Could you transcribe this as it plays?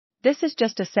This is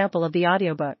just a sample of the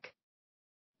audiobook.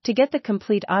 To get the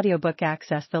complete audiobook,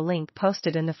 access the link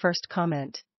posted in the first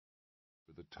comment.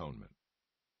 With atonement.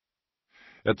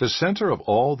 At the center of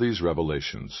all these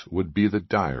revelations would be the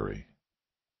diary.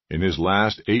 In his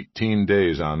last 18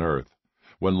 days on earth,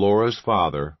 when Laura's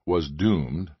father was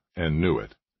doomed and knew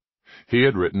it, he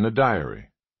had written a diary.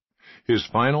 His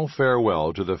final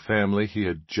farewell to the family he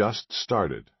had just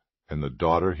started and the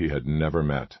daughter he had never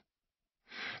met.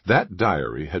 That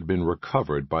diary had been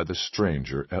recovered by the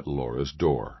stranger at Laura's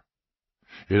door.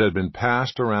 It had been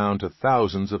passed around to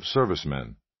thousands of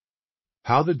servicemen.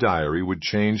 How the diary would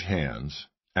change hands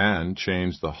and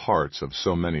change the hearts of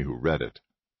so many who read it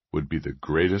would be the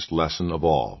greatest lesson of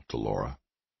all to Laura.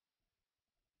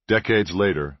 Decades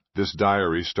later, this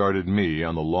diary started me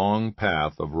on the long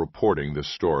path of reporting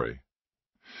this story.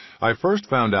 I first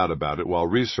found out about it while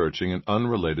researching an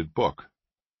unrelated book.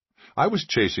 I was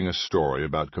chasing a story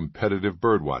about competitive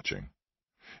birdwatching.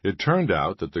 It turned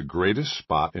out that the greatest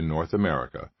spot in North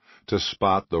America to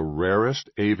spot the rarest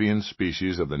avian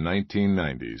species of the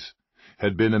 1990s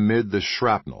had been amid the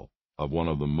shrapnel of one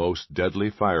of the most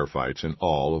deadly firefights in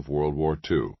all of World War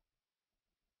II.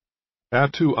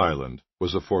 Attu Island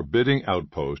was a forbidding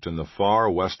outpost in the far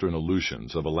western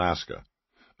Aleutians of Alaska,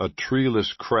 a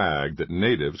treeless crag that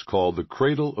natives called the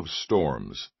Cradle of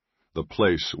Storms, the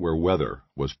place where weather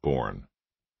was born.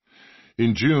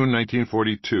 In June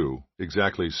 1942,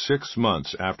 exactly 6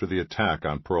 months after the attack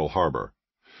on Pearl Harbor,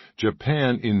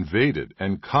 Japan invaded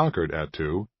and conquered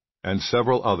Attu and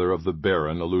several other of the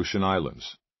barren Aleutian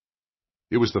Islands.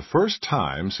 It was the first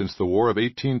time since the War of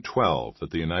 1812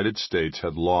 that the United States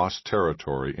had lost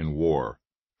territory in war.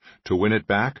 To win it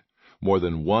back, more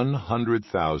than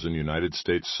 100,000 United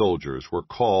States soldiers were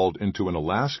called into an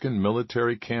Alaskan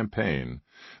military campaign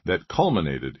that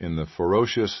culminated in the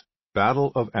ferocious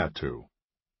Battle of Attu.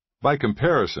 By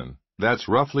comparison, that's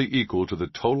roughly equal to the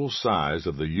total size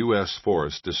of the U.S.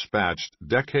 force dispatched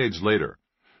decades later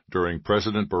during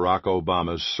President Barack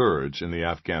Obama's surge in the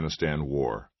Afghanistan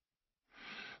War.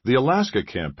 The Alaska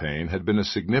campaign had been a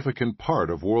significant part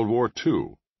of World War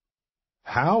II.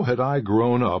 How had I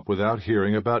grown up without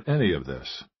hearing about any of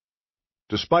this?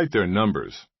 Despite their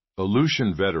numbers,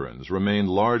 Aleutian veterans remained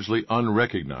largely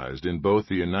unrecognized in both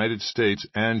the United States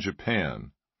and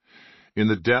Japan. In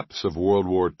the depths of World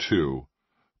War II,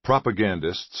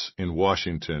 propagandists in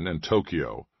Washington and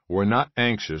Tokyo were not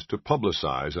anxious to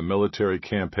publicize a military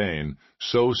campaign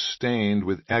so stained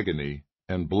with agony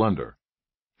and blunder.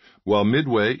 While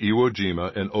Midway, Iwo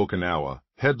Jima, and Okinawa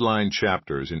headline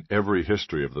chapters in every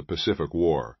history of the Pacific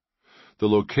War, the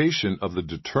location of the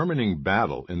determining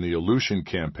battle in the Aleutian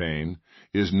campaign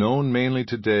is known mainly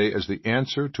today as the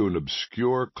answer to an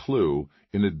obscure clue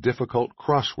in a difficult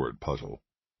crossword puzzle.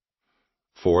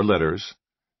 4 letters,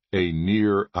 a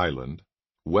near island,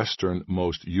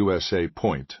 westernmost USA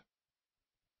point.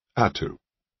 Attu.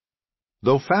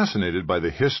 Though fascinated by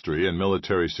the history and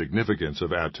military significance of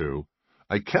Attu,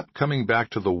 I kept coming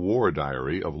back to the war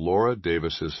diary of Laura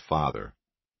Davis's father.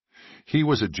 He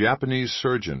was a Japanese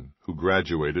surgeon who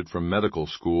graduated from medical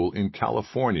school in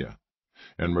California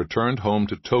and returned home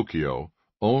to Tokyo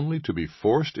only to be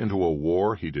forced into a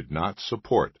war he did not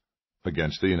support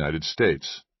against the United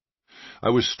States. I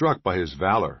was struck by his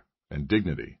valor and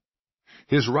dignity.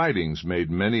 His writings made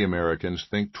many Americans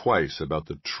think twice about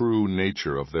the true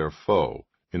nature of their foe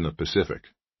in the Pacific.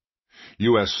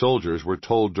 U.S. soldiers were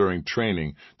told during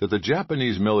training that the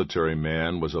Japanese military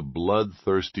man was a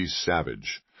bloodthirsty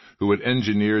savage who had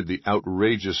engineered the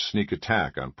outrageous sneak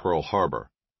attack on Pearl Harbor.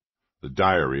 The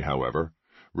diary, however,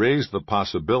 raised the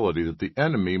possibility that the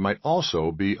enemy might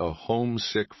also be a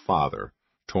homesick father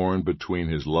torn between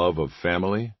his love of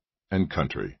family and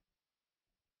country.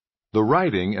 The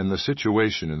writing and the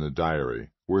situation in the diary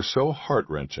were so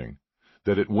heart-wrenching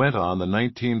that it went on the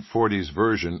 1940s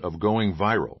version of going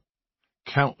viral.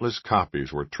 Countless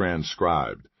copies were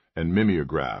transcribed and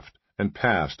mimeographed and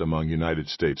passed among United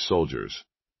States soldiers.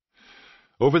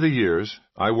 Over the years,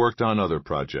 I worked on other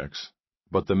projects,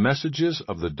 but the messages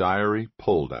of the diary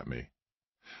pulled at me.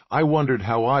 I wondered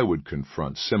how I would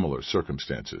confront similar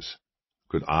circumstances.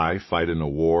 Could I fight in a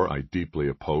war I deeply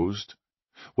opposed?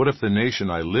 What if the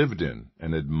nation I lived in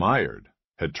and admired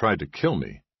had tried to kill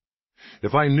me?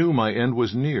 If I knew my end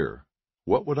was near,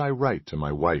 what would I write to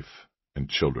my wife and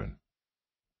children?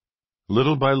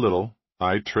 Little by little,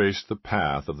 I traced the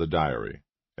path of the diary,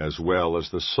 as well as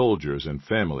the soldiers and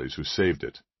families who saved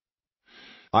it.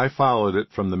 I followed it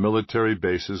from the military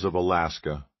bases of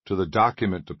Alaska to the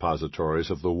document depositories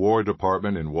of the War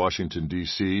Department in Washington,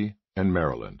 D.C. and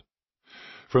Maryland.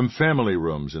 From family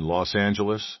rooms in Los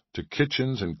Angeles to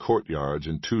kitchens and courtyards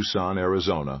in Tucson,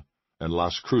 Arizona, and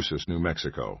Las Cruces, New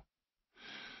Mexico.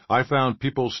 I found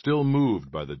people still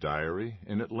moved by the diary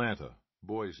in Atlanta,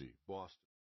 Boise, Boston.